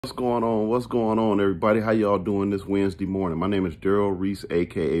What's going on? What's going on, everybody? How y'all doing this Wednesday morning? My name is Daryl Reese,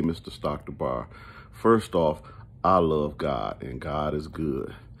 aka Mr. Stock the Bar. First off, I love God, and God is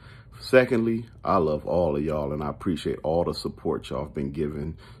good. Secondly, I love all of y'all, and I appreciate all the support y'all have been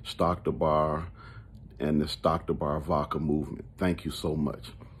giving Stock the Bar and the Stock the Bar Vodka movement. Thank you so much.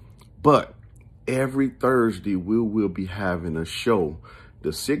 But every Thursday, we will be having a show.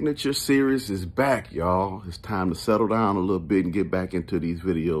 The Signature Series is back, y'all. It's time to settle down a little bit and get back into these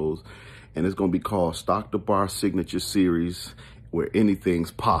videos. And it's going to be called Stock the Bar Signature Series, where anything's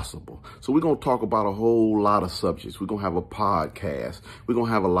possible. So we're going to talk about a whole lot of subjects. We're going to have a podcast. We're going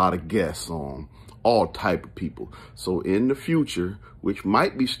to have a lot of guests on, all type of people. So in the future, which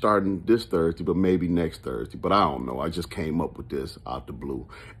might be starting this Thursday, but maybe next Thursday, but I don't know. I just came up with this out the blue.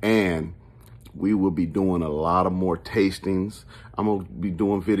 And we will be doing a lot of more tastings. I'm going to be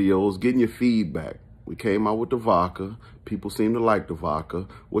doing videos, getting your feedback. We came out with the vodka. People seem to like the vodka.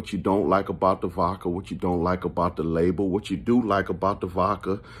 What you don't like about the vodka, what you don't like about the label, what you do like about the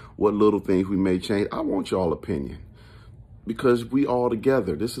vodka, what little things we may change. I want y'all opinion because we all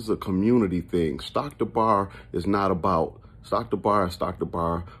together. This is a community thing. Stock the Bar is not about Stock the Bar and Stock the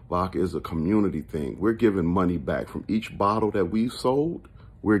Bar vodka is a community thing. We're giving money back from each bottle that we've sold.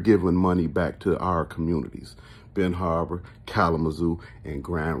 We're giving money back to our communities, Ben Harbor, Kalamazoo, and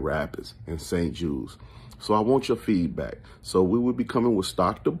Grand Rapids, and St. Jude's. So I want your feedback. So we will be coming with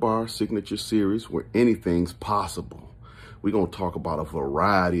Stock the Bar Signature Series, where anything's possible. We're going to talk about a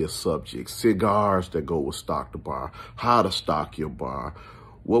variety of subjects, cigars that go with Stock the Bar, how to stock your bar,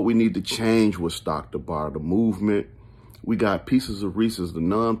 what we need to change with Stock the Bar, the movement. We got Pieces of Reese's, the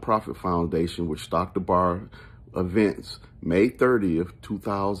nonprofit foundation, with Stock the Bar events. May 30th,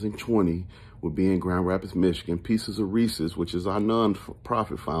 2020 will be in Grand Rapids, Michigan. Pieces of Reese's, which is our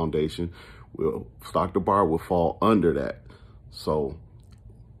non-profit foundation, Stock the Bar will fall under that. So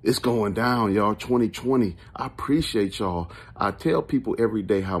it's going down, y'all. 2020. I appreciate y'all. I tell people every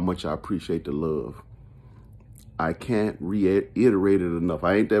day how much I appreciate the love. I can't reiterate it enough.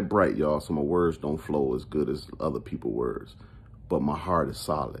 I ain't that bright, y'all, so my words don't flow as good as other people's words. But my heart is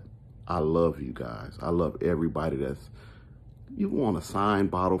solid. I love you guys. I love everybody you want a signed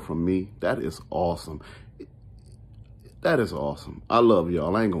bottle from me? That is awesome. That is awesome. I love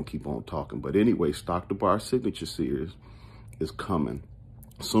y'all. I ain't going to keep on talking. But anyway, Stock the Bar Signature Series is coming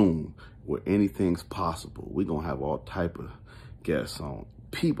soon, where anything's possible. We're going to have all type of guests on.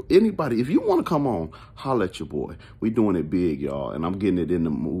 People, anybody, if you want to come on, holler at your boy. We doing it big, y'all. And I'm getting it in the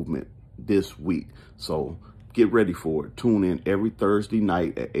movement this week. So get ready for it. Tune in every Thursday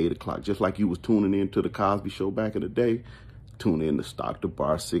night at 8 o'clock. Just like you was tuning in to the Cosby Show back in the day. Tune in to Stock the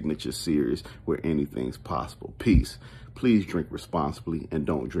Bar Signature Series, where anything's possible. Peace. Please drink responsibly and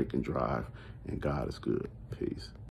don't drink and drive. And God is good. Peace.